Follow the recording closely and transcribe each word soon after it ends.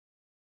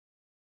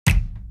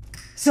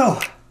So,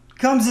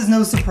 comes as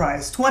no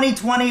surprise,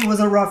 2020 was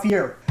a rough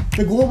year.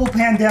 The global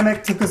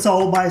pandemic took us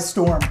all by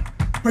storm.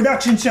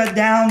 Production shut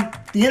down,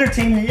 the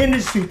entertainment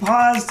industry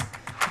paused,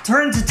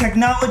 turned to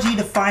technology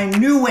to find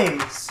new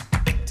ways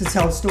to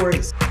tell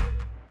stories.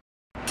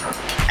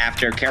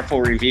 After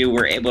careful review, we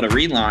were able to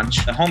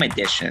relaunch the Home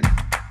Edition.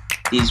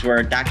 These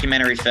were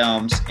documentary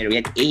films, and we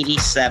had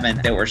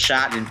 87 that were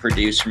shot and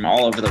produced from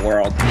all over the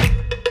world.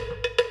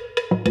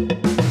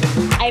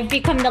 I've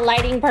become the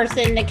lighting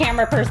person, the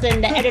camera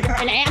person, the editor,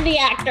 and the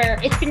actor.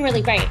 It's been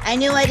really great. I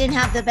knew I didn't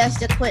have the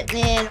best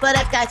equipment, but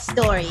I've got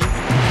stories.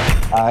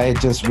 I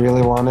just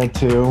really wanted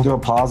to do a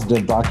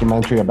positive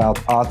documentary about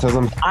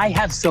autism. I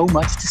have so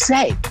much to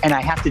say, and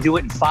I have to do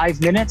it in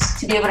 5 minutes.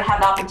 To be able to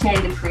have the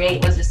opportunity to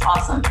create was just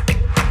awesome.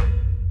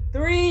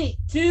 3,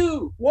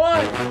 2,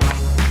 1.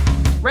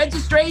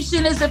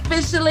 Registration is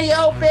officially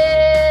open!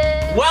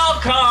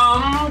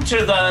 Welcome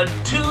to the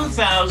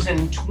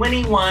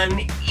 2021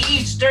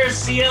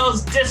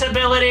 Easterseals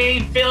Disability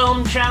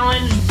Film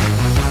Challenge.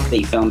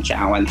 The Film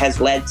Challenge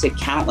has led to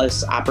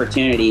countless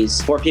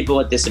opportunities for people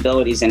with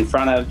disabilities in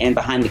front of and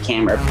behind the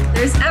camera.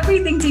 There's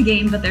everything to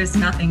gain, but there's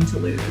nothing to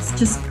lose.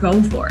 Just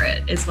go for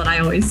it, is what I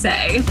always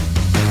say.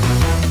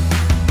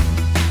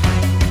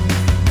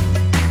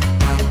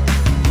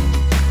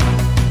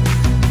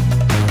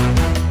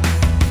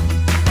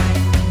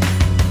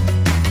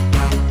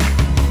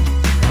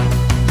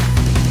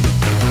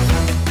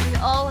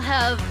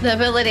 The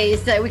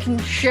abilities that we can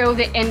show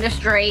the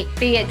industry,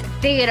 be it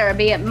theater,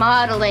 be it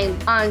modeling,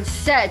 on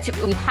set.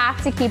 We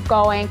have to keep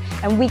going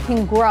and we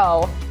can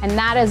grow, and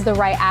that is the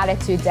right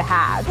attitude to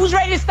have. Who's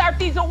ready to start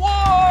these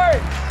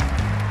awards?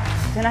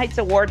 Tonight's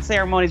award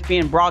ceremony is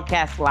being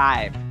broadcast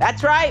live.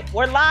 That's right,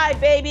 we're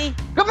live, baby.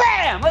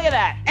 Kabam! Look at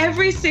that.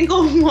 Every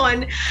single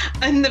one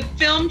in the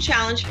Film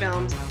Challenge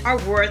films are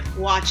worth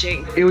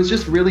watching. It was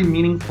just really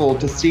meaningful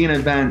to see an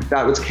event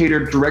that was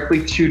catered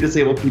directly to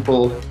disabled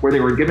people, where they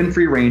were given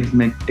free rein to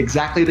make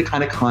exactly the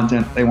kind of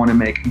content they want to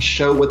make and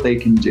show what they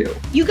can do.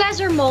 You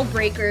guys are mold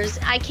breakers.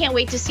 I can't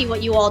wait to see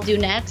what you all do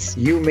next.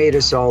 You made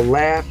us all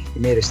laugh, you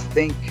made us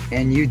think,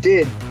 and you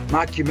did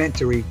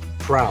mockumentary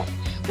proud.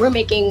 We're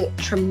making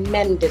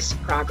tremendous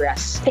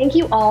progress. Thank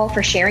you all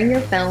for sharing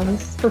your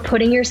films, for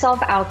putting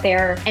yourself out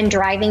there, and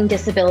driving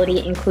disability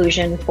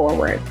inclusion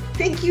forward.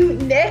 Thank you,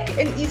 Nick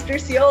and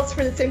Easterseals,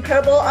 for this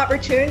incredible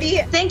opportunity.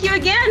 Thank you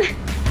again.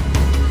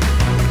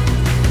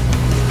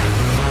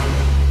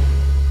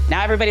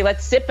 Now, everybody,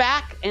 let's sit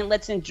back and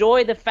let's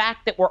enjoy the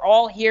fact that we're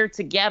all here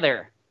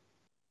together.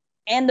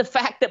 And the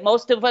fact that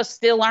most of us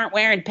still aren't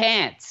wearing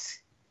pants.